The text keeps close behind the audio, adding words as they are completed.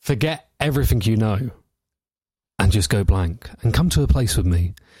Forget everything you know and just go blank and come to a place with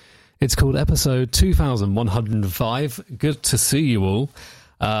me. It's called episode 2105. Good to see you all.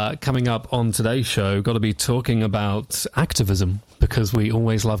 Coming up on today's show, got to be talking about activism, because we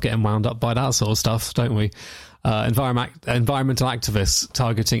always love getting wound up by that sort of stuff, don't we? Environmental activists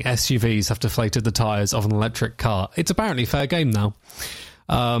targeting SUVs have deflated the tyres of an electric car. It's apparently fair game now.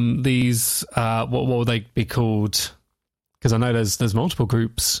 What will they be called? Because I know there's multiple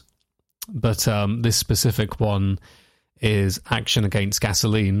groups, but this specific one is Action Against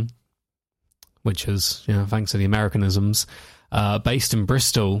Gasoline, which is, thanks to the Americanisms, based in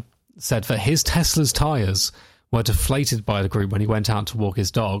Bristol, said that his Tesla's tyres were deflated by the group when he went out to walk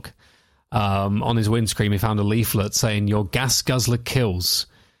his dog. On his windscreen, he found a leaflet saying, "Your gas guzzler kills,"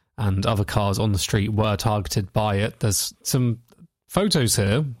 and other cars on the street were targeted by it. There's some photos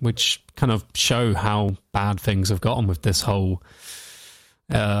here which kind of show how bad things have gotten with this whole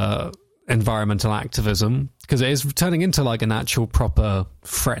environmental activism, because it is turning into like an actual proper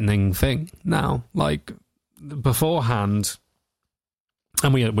threatening thing now. Like beforehand,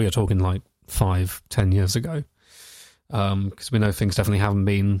 and we are talking like 5-10 years ago, because we know things definitely haven't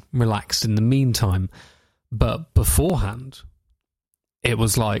been relaxed in the meantime, but beforehand it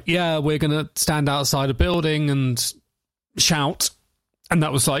was like, yeah, we're gonna stand outside a building and shout, and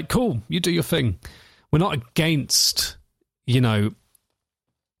that was like, cool, you do your thing. We're not against,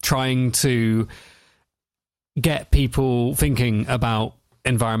 trying to get people thinking about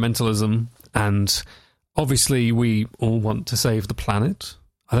environmentalism, and obviously we all want to save the planet.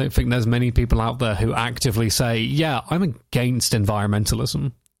 I don't think there's many people out there who actively say, yeah, I'm against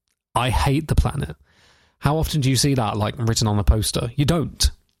environmentalism. I hate the planet. How often do you see that like written on a poster? You don't.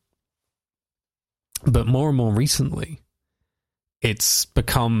 But more and more recently, it's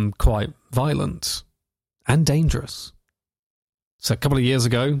become quite violent and dangerous. So a couple of years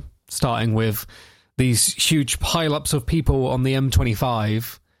ago, starting with these huge pileups of people on the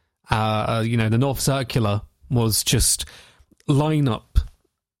M25, the North Circular was just a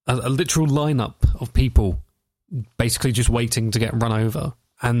literal lineup of people basically just waiting to get run over.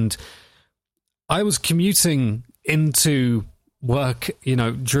 And I was commuting into work,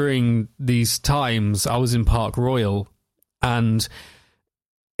 during these times. I was in Park Royal, and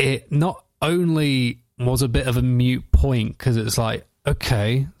it not only was a bit of a moot point, because it's like,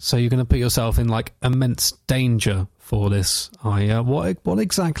 okay, so you're going to put yourself in like immense danger for this. What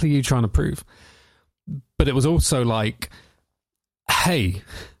exactly are you trying to prove? But it was also like, hey,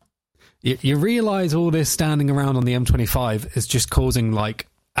 you realise all this standing around on the M25 is just causing like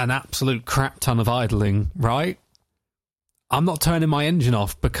an absolute crap ton of idling, right? I'm not turning my engine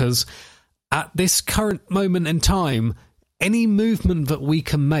off, because at this current moment in time, any movement that we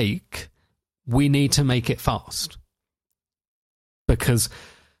can make, we need to make it fast. Because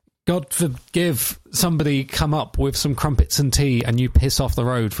God forgive somebody come up with some crumpets and tea and you piss off the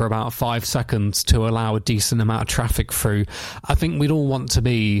road for about 5 seconds to allow a decent amount of traffic through. I think we'd all want to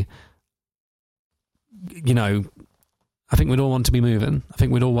be, moving. I think we'd all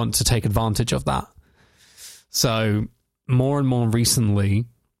want to take advantage of that. So more and more recently,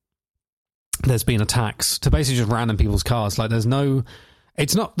 there's been attacks to basically just random people's cars. Like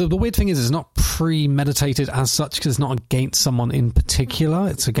it's not, the weird thing is it's not premeditated as such, because it's not against someone in particular.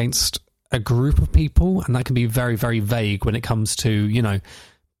 It's against a group of people, and that can be very, very vague when it comes to,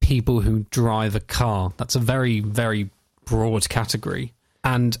 people who drive a car. That's a very, very broad category.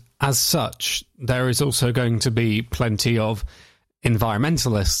 And as such, there is also going to be plenty of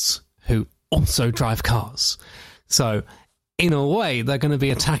environmentalists who also drive cars. So in a way, they're going to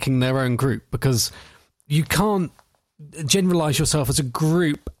be attacking their own group, because you can't generalize yourself as a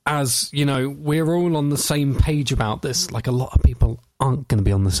group as, we're all on the same page about this. Like, a lot of people aren't going to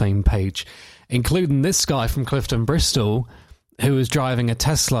be on the same page, including this guy from Clifton, Bristol, who was driving a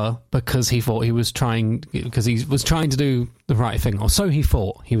Tesla because he was trying to do the right thing, or so he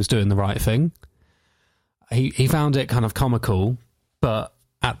thought he was doing the right thing. He found it kind of comical, but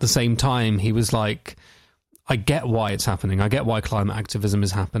at the same time, he was like, I get why it's happening. I get why climate activism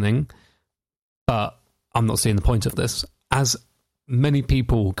is happening, but I'm not seeing the point of this. As many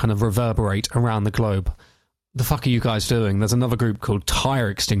people kind of reverberate around the globe, the fuck are you guys doing? There's another group called Tyre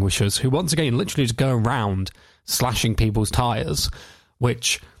Extinguishers, who once again literally just go around slashing people's tyres,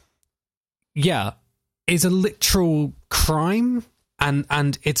 which, is a literal crime,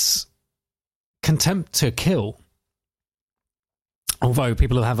 and it's contempt to kill. Although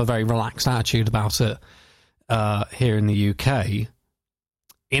people have a very relaxed attitude about it here in the UK.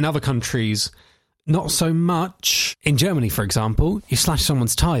 In other countries, not so much. In Germany, for example, you slash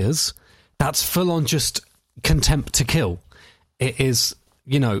someone's tyres, that's full on just contempt to kill. It is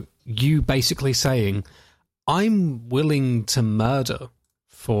you basically saying, I'm willing to murder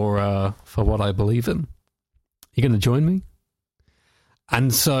for what I believe in. You going to join me?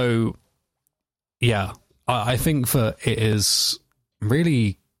 And so, yeah, I think that it is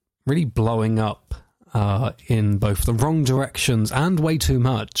really, really blowing up in both the wrong directions and way too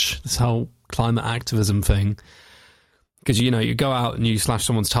much, this whole climate activism thing. Because, you go out and you slash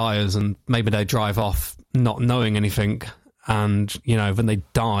someone's tyres and maybe they drive off not knowing anything and, then they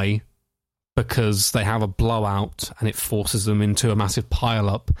die because they have a blowout and it forces them into a massive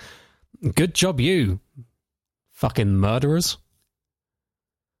pile-up. Good job, you fucking murderers.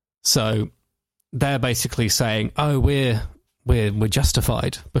 So they're basically saying, oh, we're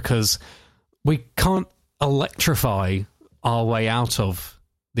justified because we can't electrify our way out of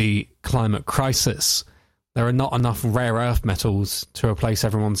the climate crisis. There are not enough rare earth metals to replace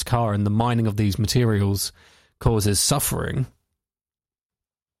everyone's car, and the mining of these materials causes suffering,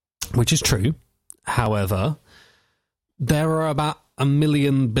 which is true. However, there are about 1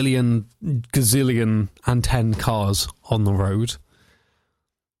 million, billion, gazillion, and 10 cars on the road.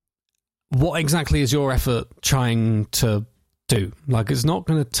 What exactly is your effort trying to do? It's not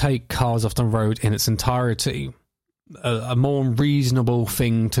going to take cars off the road in its entirety. A more reasonable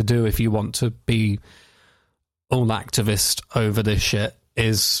thing to do if you want to be all activist over this shit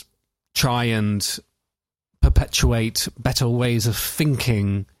is try and perpetuate better ways of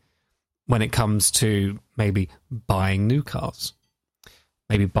thinking when it comes to maybe buying new cars.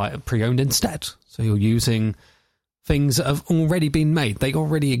 Maybe buy it pre-owned instead. So you're using things that have already been made. They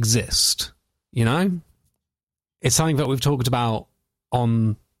already exist, It's something that we've talked about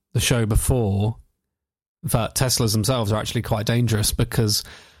on the show before, that Teslas themselves are actually quite dangerous because,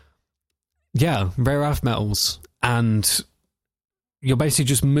 rare earth metals, and you're basically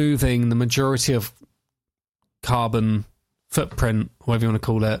just moving the majority of carbon footprint, whatever you want to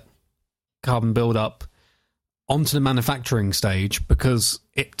call it, carbon build-up, onto the manufacturing stage because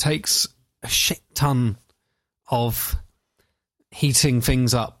it takes a shit ton of heating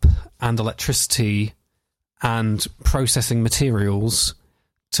things up and electricity and processing materials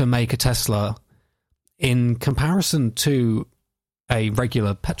to make a Tesla in comparison to a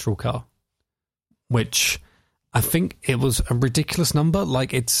regular petrol car, which I think it was a ridiculous number.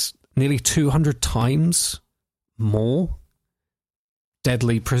 It's nearly 200 times more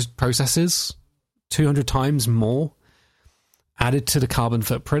deadly processes, 200 times more added to the carbon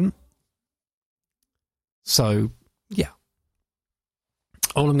footprint. So, yeah.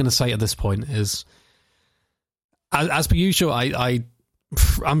 All I'm going to say at this point is, as per usual,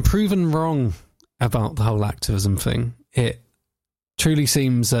 I'm proven wrong about the whole activism thing. It truly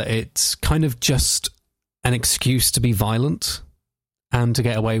seems that it's kind of just an excuse to be violent and to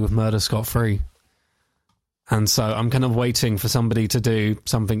get away with murder scot-free. And so I'm kind of waiting for somebody to do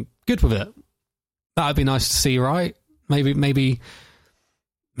something good with it. That would be nice to see, right? Maybe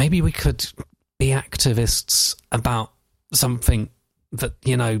we could be activists about something that,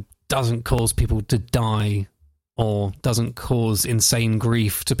 doesn't cause people to die or doesn't cause insane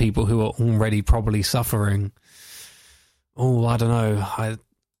grief to people who are already probably suffering. Oh, I don't know.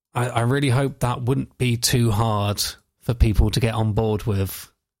 I really hope that wouldn't be too hard for people to get on board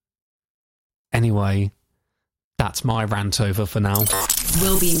with. Anyway, that's my rant over for now.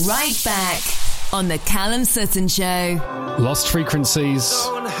 We'll be right back on the Callum Sutton Show. Lost Frequencies.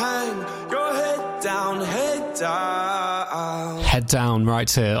 Don't hang your head down, head down. Head down right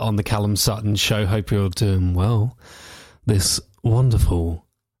here on the Callum Sutton Show. Hope you're doing well. This wonderful,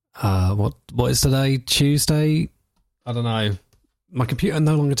 what is today? Tuesday? I don't know. My computer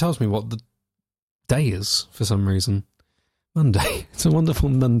no longer tells me what the day is for some reason. Monday. It's a wonderful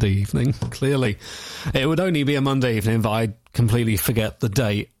Monday evening, clearly. It would only be a Monday evening if I completely forget the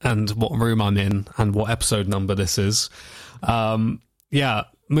date and what room I'm in and what episode number this is.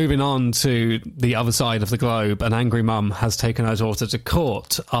 Moving on to the other side of the globe, an angry mum has taken her daughter to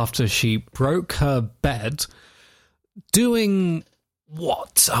court after she broke her bed. Doing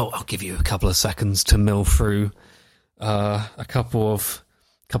what? Oh, I'll give you a couple of seconds to mill through a couple of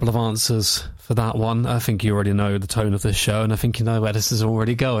answers for that one. I think you already know the tone of this show, and I think you know where this is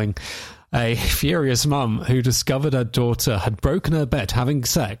already going. A furious mum who discovered her daughter had broken her bed having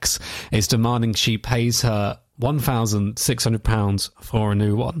sex is demanding she pays her £1,600 for a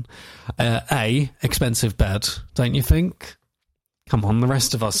new one. Expensive bed, don't you think? Come on, the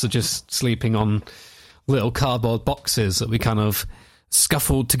rest of us are just sleeping on little cardboard boxes that we kind of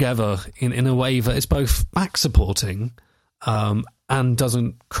scuffled together in a way that is both back supporting and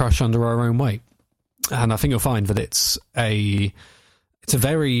doesn't crush under our own weight. And I think you'll find that it's a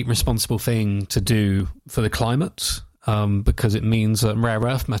very responsible thing to do for the climate because it means that rare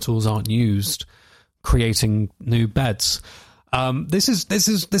earth metals aren't used creating new beds. This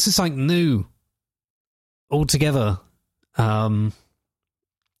is something new altogether.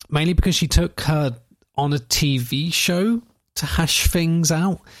 Mainly because she took her on a TV show to hash things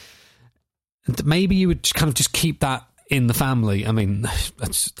out. Maybe you would kind of just keep that in the family. I mean,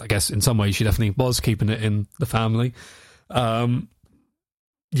 I guess in some ways she definitely was keeping it in the family. I mean,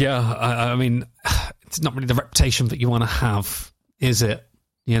 it's not really the reputation that you want to have, is it?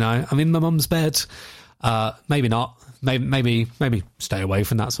 You know, I'm in my mum's bed. Maybe not. Maybe stay away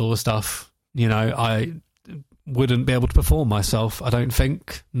from that sort of stuff. You know, I wouldn't be able to perform myself, I don't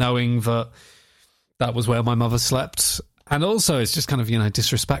think, knowing that was where my mother slept. And also, it's just kind of, you know,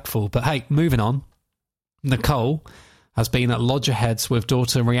 disrespectful. But hey, moving on. Nicole has been at loggerheads with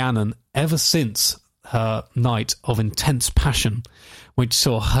daughter Rhiannon ever since her night of intense passion, which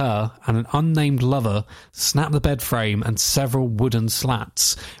saw her and an unnamed lover snap the bed frame and several wooden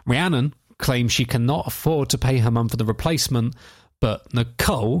slats. Rhiannon claims she cannot afford to pay her mum for the replacement, but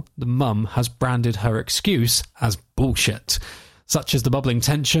Nicole, the mum, has branded her excuse as bullshit. Such as the bubbling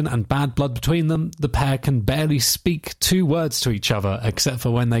tension and bad blood between them, the pair can barely speak 2 words to each other, except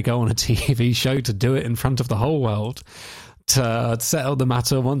for when they go on a TV show to do it in front of the whole world. To settle the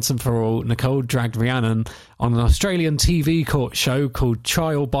matter once and for all, Nicole dragged Rhiannon on an Australian TV court show called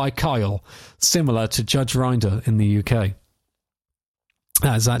Trial by Kyle, similar to Judge Rinder in the UK.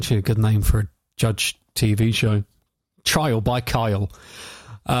 That is actually a good name for a judge TV show. Trial by Kyle.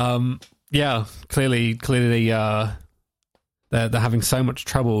 Clearly, they're having so much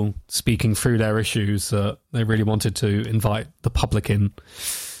trouble speaking through their issues that they really wanted to invite the public in.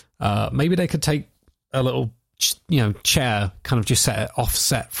 Maybe they could take a little, chair, kind of just set it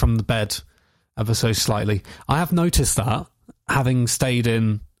offset from the bed ever so slightly. I have noticed that, having stayed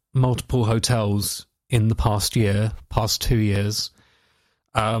in multiple hotels in the past 2 years,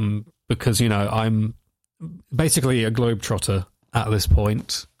 because, I'm basically a globetrotter at this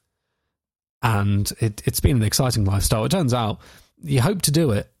point, and it's been an exciting lifestyle. It turns out you hope to do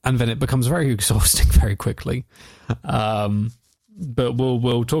it, and then it becomes very exhausting very quickly. But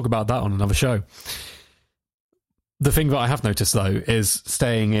we'll talk about that on another show. The thing that I have noticed, though, is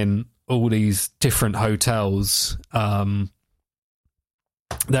staying in all these different hotels,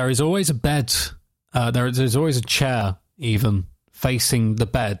 there is always a bed, there's always a chair, even, facing the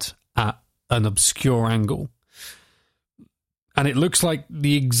bed at an obscure angle. And it looks like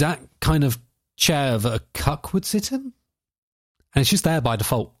the exact kind of chair that a cuck would sit in. And it's just there by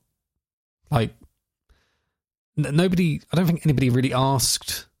default. Like, I don't think anybody really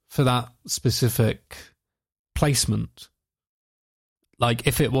asked for that specific placement. Like,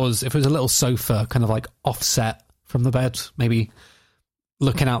 if it was a little sofa kind of like offset from the bed, maybe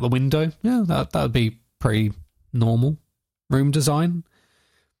looking out the window, that would be pretty normal room design.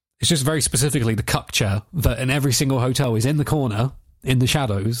 It's just very specifically the cuck chair that in every single hotel is in the corner, in the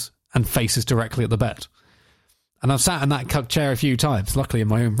shadows, and faces directly at the bed. And I've sat in that cuck chair a few times, luckily in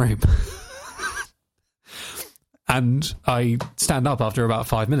my own room. And I stand up after about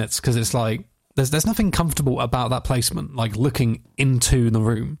 5 minutes because it's like, there's nothing comfortable about that placement, like looking into the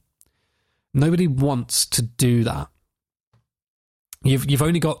room. Nobody wants to do that. You've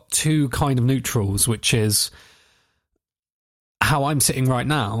only got 2 kind of neutrals, which is how I'm sitting right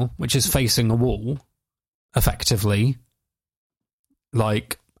now, which is facing a wall, effectively,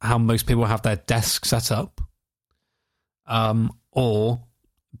 like how most people have their desk set up, or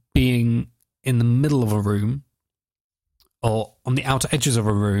being in the middle of a room or on the outer edges of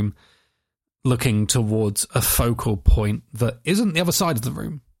a room looking towards a focal point that isn't the other side of the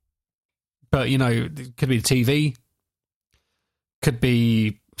room. But, it could be the TV, could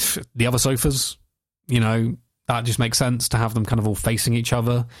be the other sofas, that just makes sense to have them kind of all facing each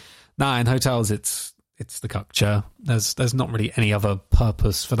other. Nah, in hotels, it's the cuck chair. There's not really any other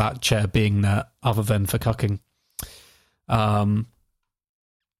purpose for that chair being there other than for cucking. I'm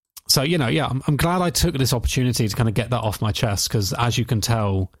glad I took this opportunity to kind of get that off my chest, because as you can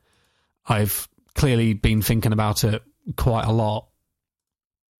tell, I've clearly been thinking about it quite a lot.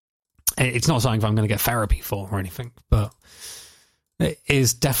 It's not something that I'm going to get therapy for or anything, but it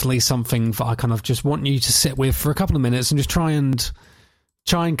is definitely something that I kind of just want you to sit with for a couple of minutes and just try and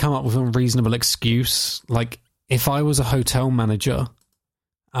come up with a reasonable excuse. Like, if I was a hotel manager,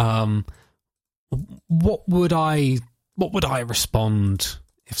 what would I respond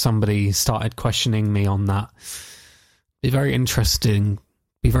if somebody started questioning me on that? Be very interested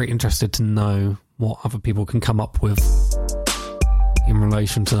to know what other people can come up with in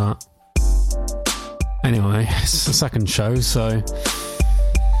relation to that. Anyway, it's the second show, so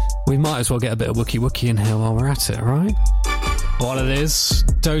We might as well get a bit of Wookie Wookie in here while we're at it, right? What it is,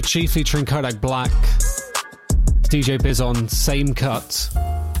 Dochi featuring Kodak Black, DJ Biz on Same Cut,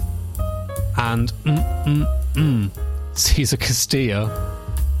 and Cesar Castillo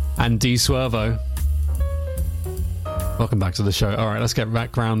and D Swervo. Welcome back to the show. All right, let's get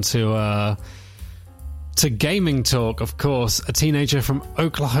back round to gaming talk. Of course, a teenager from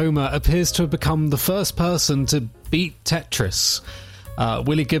Oklahoma appears to have become the first person to beat Tetris.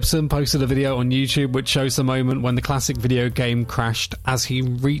 Willie Gibson posted a video on YouTube which shows the moment when the classic video game crashed as he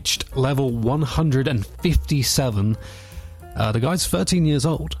reached level 157. The guy's 13 years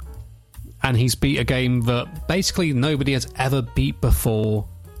old, and he's beat a game that basically nobody has ever beat before,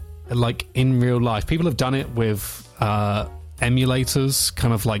 like in real life. People have done it with emulators,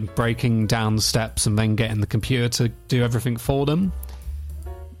 kind of like breaking down the steps and then getting the computer to do everything for them.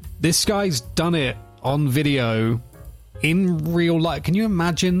 This guy's done it on video in real life. Can you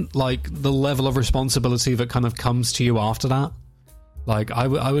imagine like the level of responsibility that kind of comes to you after that? Like I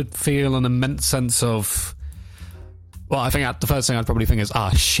would feel an immense sense of, well, I think the first thing I'd probably think is,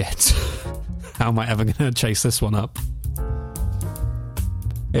 shit, how am I ever going to chase this one up?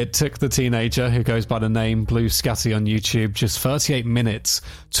 It took the teenager, who goes by the name Blue Scatty on YouTube, just 38 minutes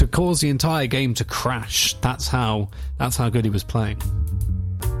to cause the entire game to crash. That's how good he was playing.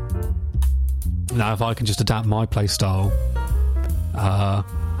 Now, if I can just adapt my playstyle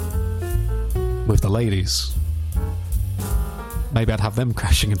with the ladies, maybe I'd have them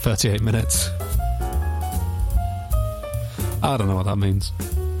crashing in 38 minutes. I don't know what that means.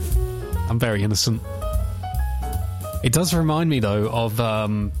 I'm very innocent. It does remind me, though, of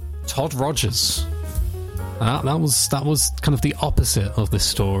Todd Rogers. That was kind of the opposite of this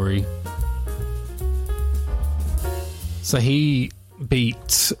story. So he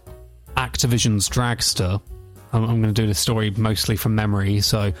beat Activision's Dragster. I'm going to do this story mostly from memory,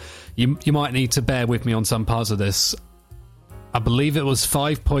 so you might need to bear with me on some parts of this. I believe it was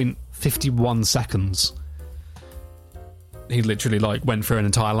 5.51 seconds. He literally went through an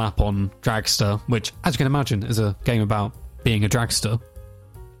entire lap on Dragster, which, as you can imagine, is a game about being a dragster.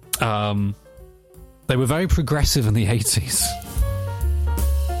 They were very progressive in the 80s.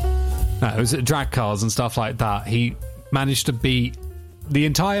 It was drag cars and stuff like that. He managed to beat the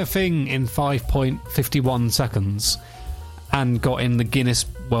entire thing in 5.51 seconds and got in the Guinness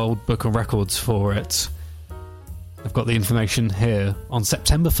World Book of Records for it. I've got the information here. On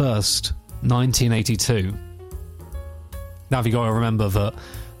September 1st, 1982. Now, have you got to remember that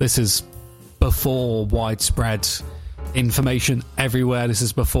this is before widespread information everywhere. This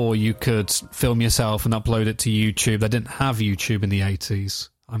is before you could film yourself and upload it to YouTube. They didn't have YouTube in the 80s,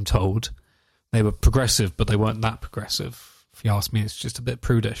 I'm told. They were progressive, but they weren't that progressive. If you ask me, it's just a bit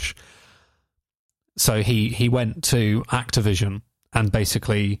prudish. So he went to Activision and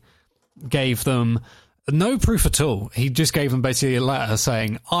basically gave them no proof at all. He just gave them basically a letter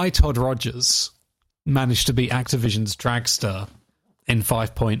saying, I, Todd Rogers, managed to beat Activision's Dragster in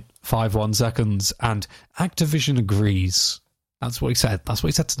 5.51 seconds, and Activision agrees. That's what he said. That's what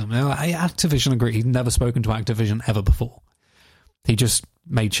he said to them. Activision agreed. He'd never spoken to Activision ever before. He just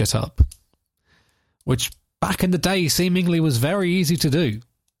made shit up. Which, back in the day, seemingly was very easy to do,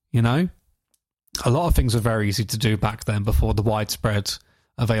 you know? A lot of things were very easy to do back then before the widespread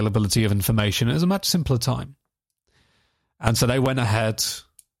availability of information. It was a much simpler time. And so they went ahead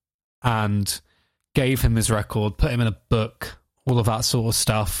and gave him his record, put him in a book, all of that sort of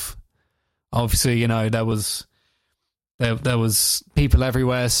stuff. Obviously, you know, there was people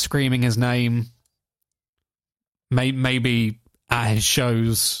everywhere screaming his name. Maybe at his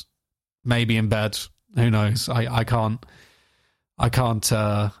shows, maybe in bed. Who knows? I can't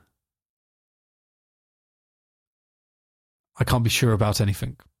be sure about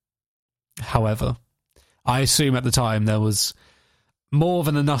anything. However, I assume at the time there was more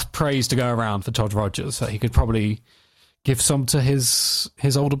than enough praise to go around for Todd Rogers that he could probably give some to his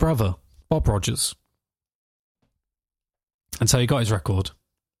older brother, Bob Rogers. And so he got his record,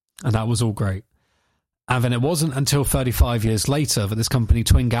 and that was all great. And then it wasn't until 35 years later that this company,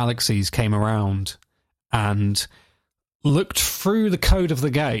 Twin Galaxies, came around and looked through the code of the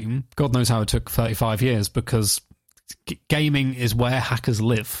game. God knows how it took 35 years, because gaming is where hackers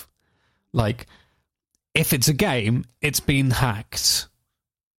live. Like, if it's a game, it's been hacked.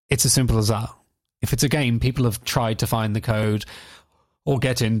 It's as simple as that. If it's a game, people have tried to find the code or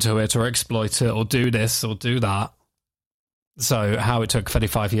get into it or exploit it or do this or do that. So how it took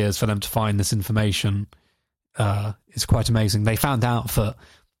 35 years for them to find this information is quite amazing. They found out that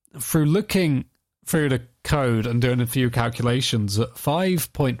through looking through the code and doing a few calculations, that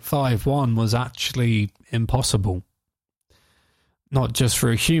 5.51 was actually impossible. not just for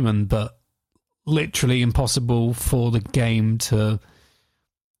a human, but literally impossible for the game to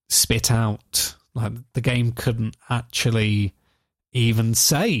spit out. Like, the game couldn't actually even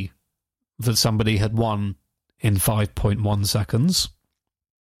say that somebody had won in 5.1 seconds,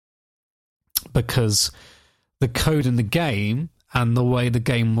 because the code in the game and the way the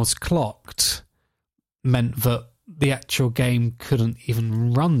game was clocked meant that the actual game couldn't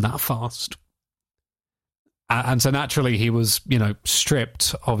even run that fast. And so naturally he was,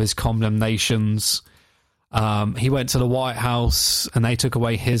 stripped of his condemnations. He went to the White House and they took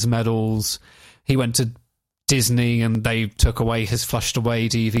away his medals. He went to Disney and they took away his flushed away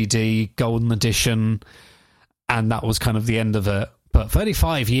DVD, Golden Edition, and that was kind of the end of it. But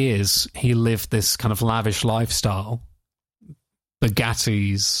 35 years he lived this kind of lavish lifestyle.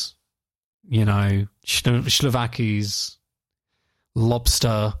 Bugattis, Slovakis,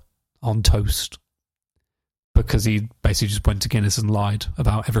 lobster on toast, because he basically just went to Guinness and lied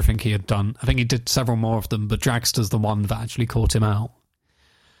about everything he had done. I think he did several more of them, but Dragster's the one that actually caught him out.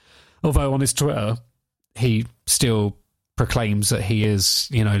 Although on his Twitter, he still proclaims that he is,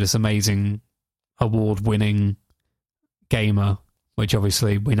 this amazing award-winning gamer, which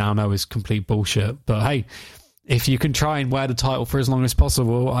obviously we now know is complete bullshit. But hey, if you can try and wear the title for as long as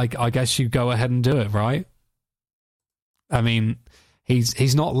possible, I guess you go ahead and do it, right? I mean,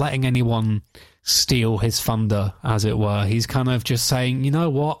 he's not letting anyone steal his thunder, as it were. He's kind of just saying, you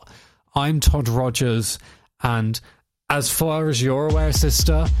know what? I'm Todd Rogers, and as far as you're aware,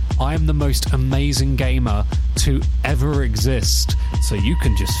 sister, I am the most amazing gamer to ever exist. So you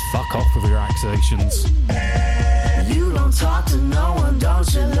can just fuck off with your accusations. You don't talk to no one,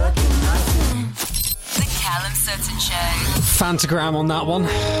 don't you look at nothing. The Callum Sutton Show. Fantagram on that one.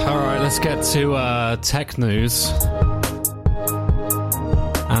 All right, let's get to tech news.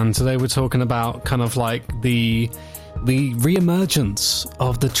 And today we're talking about kind of like the re-emergence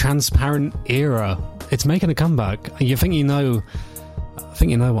of the transparent era. It's making a comeback. I think you know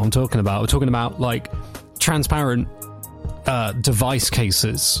what I'm talking about. We're talking about like transparent device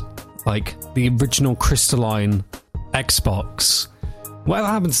cases, like the original crystalline Xbox. What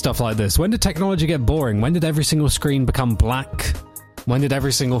happened to stuff like this? When did technology get boring? When did every single screen become black? When did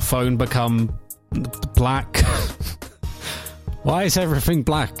every single phone become black? Why is everything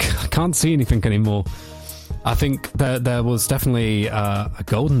black? I can't see anything anymore. I think there was definitely a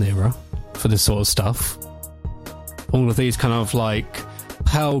golden era for this sort of stuff. All of these kind of like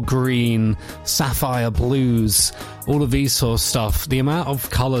pearl green, sapphire blues, all of these sort of stuff. The amount of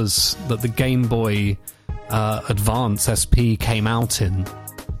colours that the Game Boy Advance SP came out in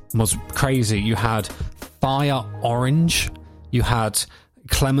was crazy. You had fire orange, you had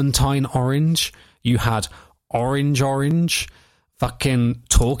clementine orange, you had orange, fucking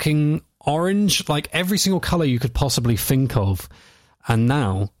talking orange, like every single colour you could possibly think of. And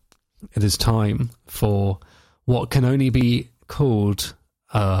now it is time for what can only be called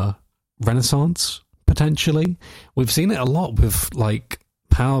Renaissance, potentially. We've seen it a lot with like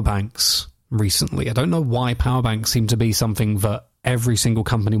power banks recently. I don't know why power banks seem to be something that every single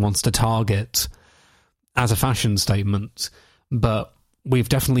company wants to target as a fashion statement, but we've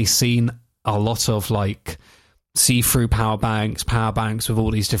definitely seen a lot of like see-through power banks with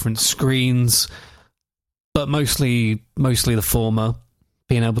all these different screens, but mostly the former,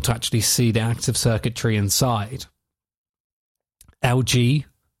 being able to actually see the active circuitry inside. LG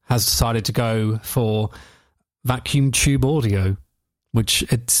has decided to go for vacuum tube audio, which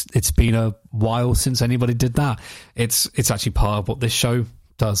it's been a while since anybody did that. It's actually part of what this show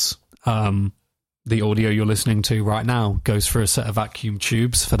does. The audio you're listening to right now goes through a set of vacuum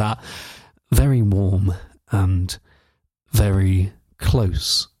tubes for that very warm and very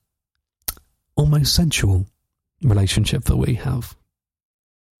close, almost sensual relationship that we have.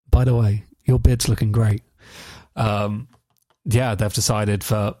 By the way, your beard's looking great. Yeah, they've decided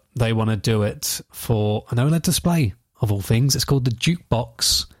that they want to do it for an OLED display, of all things. It's called the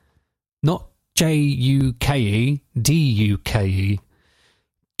Jukebox, not Juke, Duke.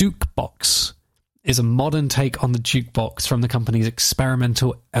 Dukebox is a modern take on the Jukebox from the company's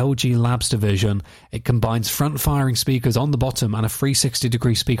experimental LG Labs division. It combines front-firing speakers on the bottom and a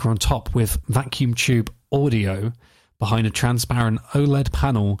 360-degree speaker on top with vacuum tube audio behind a transparent OLED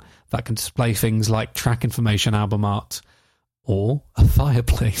panel that can display things like track information, album art, or a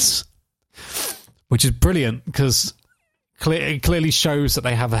fireplace. Which is brilliant, because it clearly shows that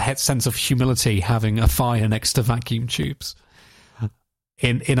they have a sense of humility having a fire next to vacuum tubes.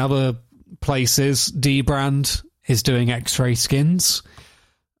 In other places, D-Brand is doing X-ray skins,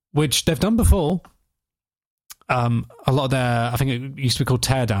 which they've done before. A lot of their, I think it used to be called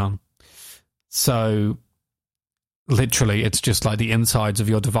Teardown. So, literally, it's just like the insides of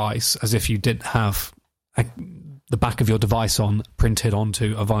your device, as if you did have the back of your device printed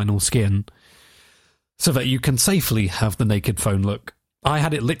onto a vinyl skin, so that you can safely have the naked phone look. I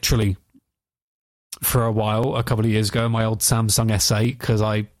had it literally for a while, a couple of years ago, my old Samsung S8, because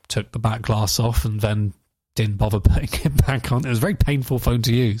I took the back glass off and then didn't bother putting it back on. It was a very painful phone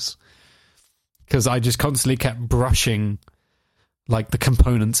to use, because I just constantly kept brushing like the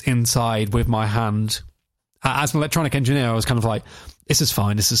components inside with my hand. As an electronic engineer, I was kind of like, this is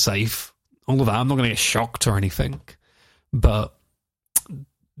fine, this is safe, all of that. I'm not going to get shocked or anything. But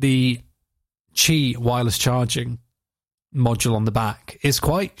the Qi wireless charging module on the back is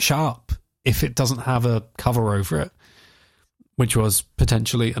quite sharp if it doesn't have a cover over it, which was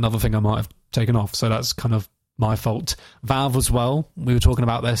potentially another thing I might have taken off. So that's kind of my fault. Valve as well. We were talking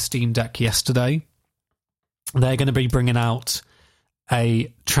about their Steam Deck yesterday. They're going to be bringing out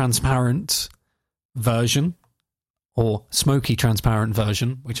a transparent version, or smoky transparent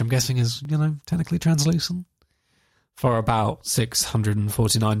version, which I'm guessing is, technically translucent, for about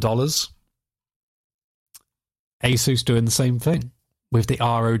 $649. Asus doing the same thing with the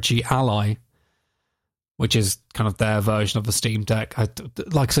ROG Ally, which is kind of their version of the Steam Deck.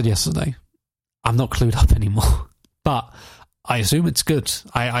 Like I said yesterday, I'm not clued up anymore, but I assume it's good.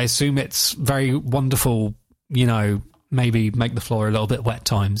 I assume it's very wonderful, maybe make the floor a little bit wet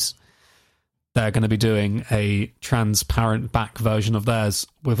times. They're going to be doing a transparent back version of theirs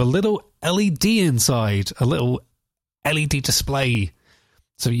with a little LED inside, a little LED display,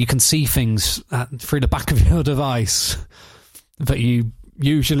 so you can see things through the back of your device that you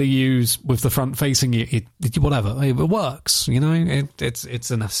usually use with the front facing you. Whatever, it works.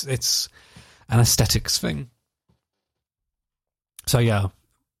 It's an aesthetics thing. So yeah,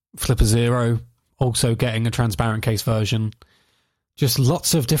 Flipper Zero also getting a transparent case version. Just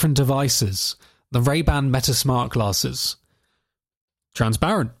lots of different devices. The Ray-Ban Meta Smart Glasses,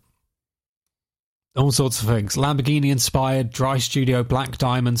 transparent. All sorts of things. Lamborghini-inspired Dry Studio Black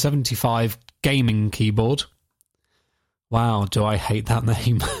Diamond 75 gaming keyboard. Wow, do I hate that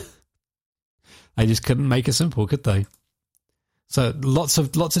name. They just couldn't make it simple, could they? So lots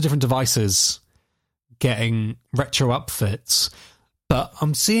of different devices getting retro upfits. But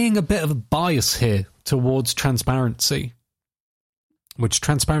I'm seeing a bit of a bias here towards transparency, which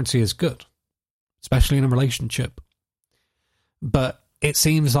transparency is good, especially in a relationship. But it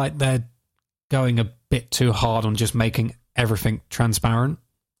seems like they're going a bit too hard on just making everything transparent.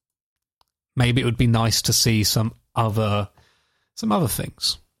 Maybe it would be nice to see some other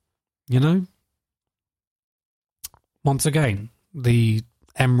things, Once again, the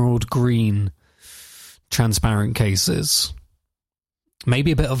emerald green transparent cases.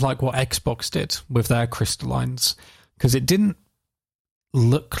 Maybe a bit of like what Xbox did with their crystallines, because it didn't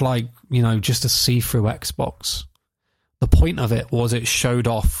look like, just a see-through Xbox. The point of it was it showed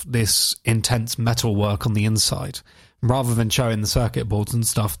off this intense metal work on the inside. Rather than showing the circuit boards and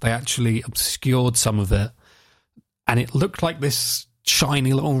stuff, they actually obscured some of it, and it looked like this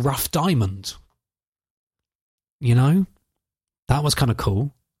shiny little rough diamond. That was kind of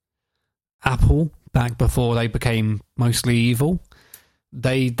cool. Apple, back before they became mostly evil,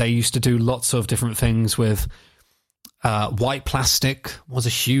 they used to do lots of different things with white plastic was a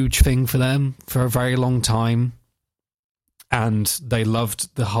huge thing for them for a very long time. And they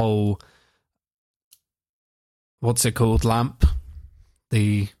loved the whole, what's it called, lamp?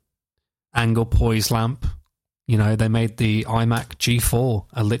 The angle poise lamp. They made the iMac G4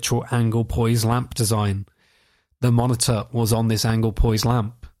 a literal angle poise lamp design. The monitor was on this angle poise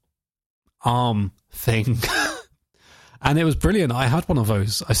lamp arm thing. And it was brilliant. I had one of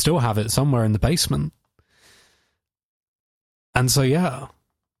those. I still have it somewhere in the basement. And so, yeah,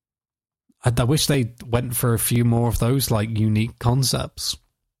 I wish they went for a few more of those, like, unique concepts.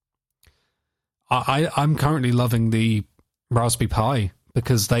 I'm currently loving the Raspberry Pi,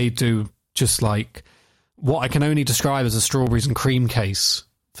 because they do just, like, what I can only describe as a strawberries and cream case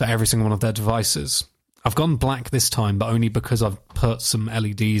for every single one of their devices. I've gone black this time, but only because I've put some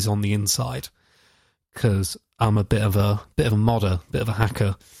LEDs on the inside, because I'm a bit of a modder, bit of a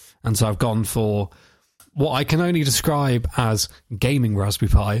hacker. And so I've gone for what I can only describe as gaming Raspberry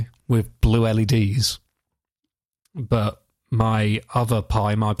Pi with blue LEDs. But my other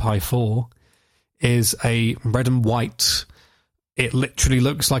Pi, my Pi 4, is a red and white. It literally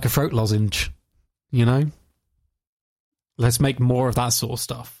looks like a throat lozenge, Let's make more of that sort of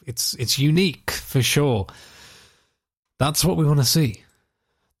stuff. It's unique, for sure. That's what we want to see.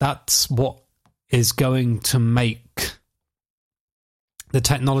 That's what is going to make the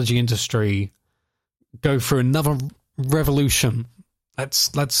technology industry go through another revolution.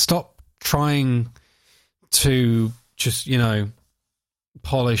 Let's stop trying to just,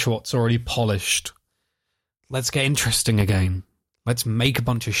 polish what's already polished. Let's get interesting again. Let's make a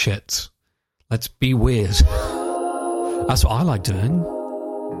bunch of shit. Let's be weird. That's what I like doing.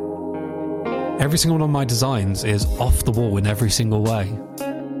 Every single one of my designs is off the wall in every single way.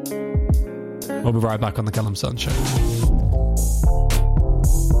 We'll be right back on the Callum Sutton Show.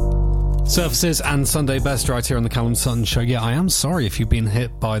 Surfaces and Sunday Best right here on the Callum Sutton Show. Yeah, I am sorry if you've been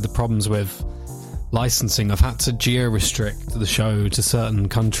hit by the problems with licensing. I've had to geo-restrict the show to certain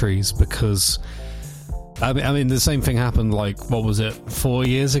countries because, I mean, the same thing happened, 4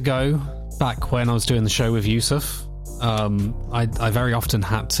 years ago, back when I was doing the show with Yusuf. I very often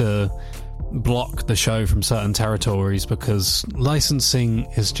had to block the show from certain territories because licensing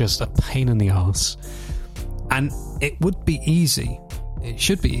is just a pain in the arse. And it would be easy. It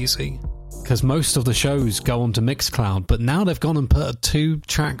should be easy. Because most of the shows go onto Mixcloud, but now they've gone and put a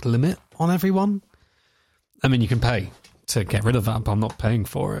 2-track limit on everyone. I mean, you can pay to get rid of that, but I'm not paying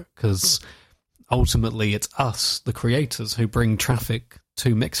for it, because ultimately it's us, the creators, who bring traffic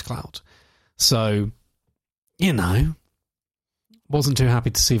to Mixcloud. So, wasn't too happy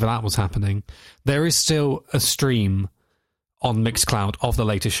to see that was happening. There is still a stream on Mixcloud of the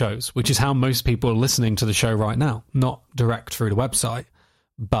latest shows, which is how most people are listening to the show right now. Not direct through the website,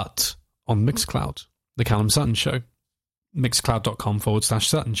 but on Mixcloud, the Callum Sutton Show,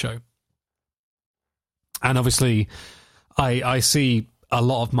 mixcloud.com/Sutton Show. And obviously, I see a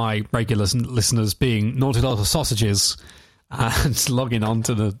lot of my regular listeners being naughty little sausages and logging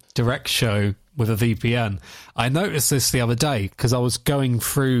onto the direct show with a VPN. I noticed this the other day because I was going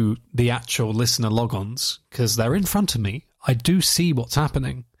through the actual listener logons because they're in front of me. I do see what's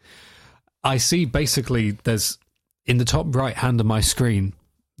happening. I see basically there's, in the top right hand of my screen,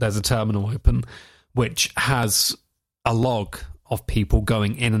 there's a terminal open, which has a log of people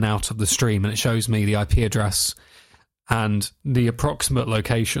going in and out of the stream, and it shows me the IP address and the approximate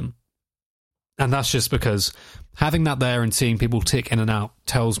location. And that's just because having that there and seeing people tick in and out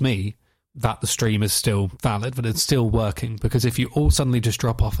tells me that the stream is still valid, that it's still working. Because if you all suddenly just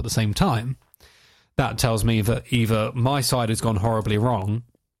drop off at the same time, that tells me that either my side has gone horribly wrong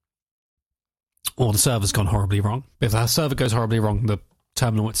or the server's gone horribly wrong. If the server goes horribly wrong, the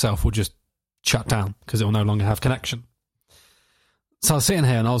terminal itself will just shut down because it will no longer have connection. So I was sitting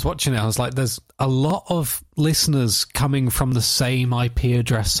here and I was watching it. I was like, there's a lot of listeners coming from the same IP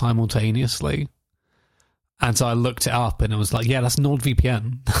address simultaneously. And so I looked it up and it was like, yeah, that's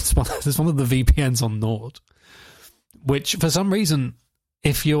NordVPN. That's one of the VPNs on Nord. Which, for some reason,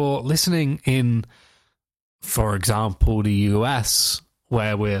 if you're listening in, for example, the US,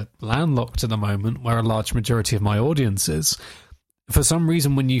 where we're landlocked at the moment, where a large majority of my audience is, for some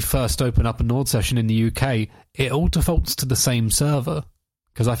reason, when you first open up a Nord session in the UK, it all defaults to the same server.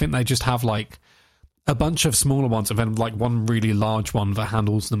 Because I think they just have, a bunch of smaller ones and then, one really large one that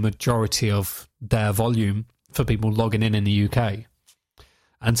handles the majority of their volume for people logging in the UK.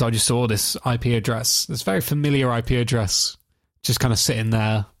 And so I just saw this IP address, this very familiar IP address, just kind of sitting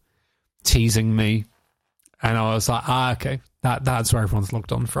there, teasing me. And I was like, okay, that's where everyone's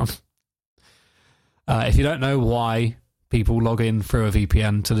logged on from. If you don't know why people log in through a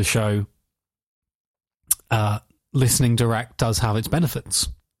VPN to the show, listening direct does have its benefits.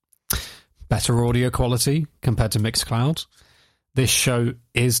 Better audio quality compared to Mixcloud. This show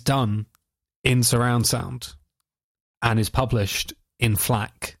is done in surround sound and is published in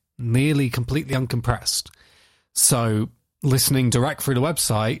FLAC, nearly completely uncompressed. So listening direct through the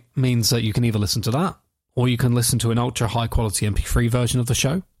website means that you can either listen to that or you can listen to an ultra high quality MP3 version of the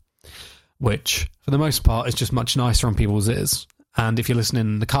show, which for the most part is just much nicer on people's ears. And if you're listening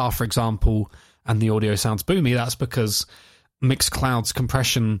in the car, for example, and the audio sounds boomy, that's because Mixcloud's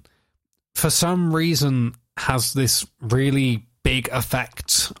compression, for some reason, has this really big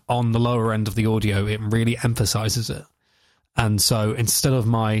effect on the lower end of the audio. It really emphasizes it. And so instead of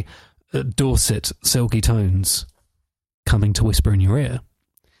my Dorset silky tones coming to whisper in your ear,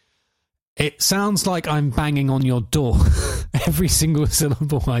 it sounds like I'm banging on your door. Every single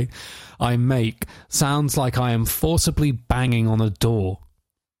syllable I make sounds like I am forcibly banging on a door.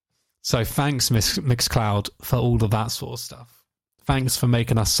 So thanks, Mixcloud, for all of that sort of stuff. Thanks for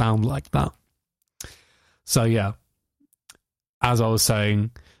making us sound like that. So yeah, as I was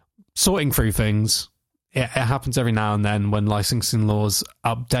saying, sorting through things, it happens every now and then when licensing laws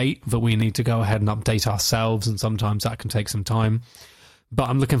update, that we need to go ahead and update ourselves, and sometimes that can take some time. But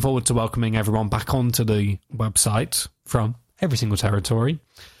I'm looking forward to welcoming everyone back onto the website from every single territory.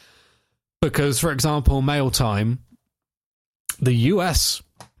 Because, for example, mail time, the US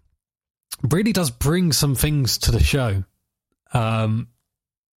really does bring some things to the show.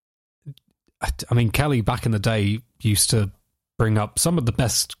 I mean, Kelly back in the day used to bring up some of the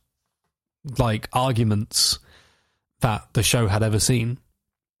best like arguments that the show had ever seen.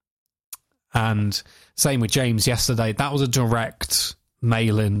 And same with James yesterday. That was a direct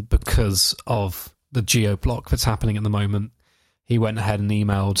mail-in because of the geo-block that's happening at the moment. He went ahead and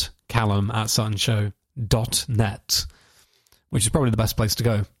emailed Callum at suttonshow.net, which is probably the best place to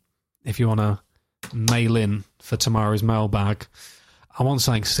go if you want to mail in for tomorrow's mailbag. I want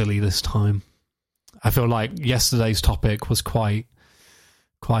something silly this time. I feel like yesterday's topic was quite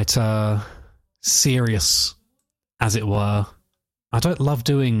serious, as it were. I don't love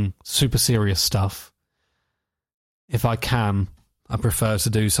doing super serious stuff. If I can, I prefer to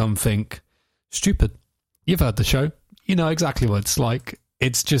do something stupid. You've heard the show. You know exactly what it's like.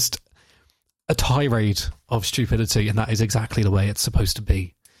 It's just a tirade of stupidity, and that is exactly the way it's supposed to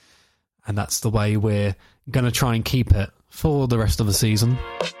be. And that's the way we're going to try and keep it for the rest of the season.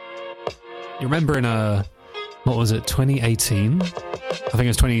 You remember in, 2018? I think it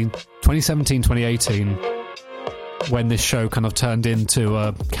was 2017, 2018, when this show kind of turned into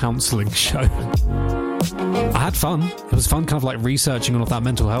a counselling show. I had fun. It was fun kind of like researching all of that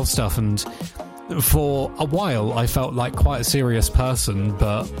mental health stuff, and for a while I felt like quite a serious person,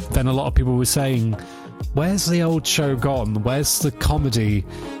 but then a lot of people were saying, where's the old show gone? Where's the comedy?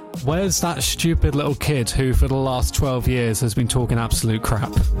 Where's that stupid little kid who for the last 12 years has been talking absolute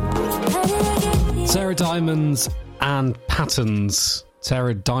crap? Sarah Diamond and Patterns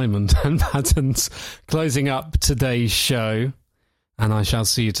closing up today's show, and I shall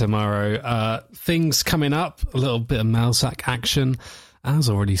see you tomorrow. Things coming up, a little bit of mail sack action,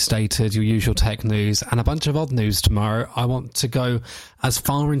 as already stated, your usual tech news, and a bunch of odd news tomorrow. I want to go as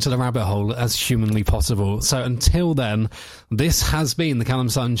far into the rabbit hole as humanly possible. So until then, this has been the Callum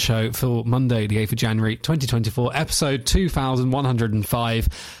Sutton Show for Monday, the 8th of January, 2024, episode 2105.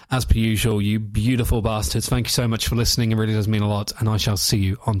 As per usual, you beautiful bastards, thank you so much for listening. It really does mean a lot, and I shall see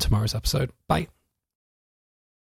you on tomorrow's episode. Bye.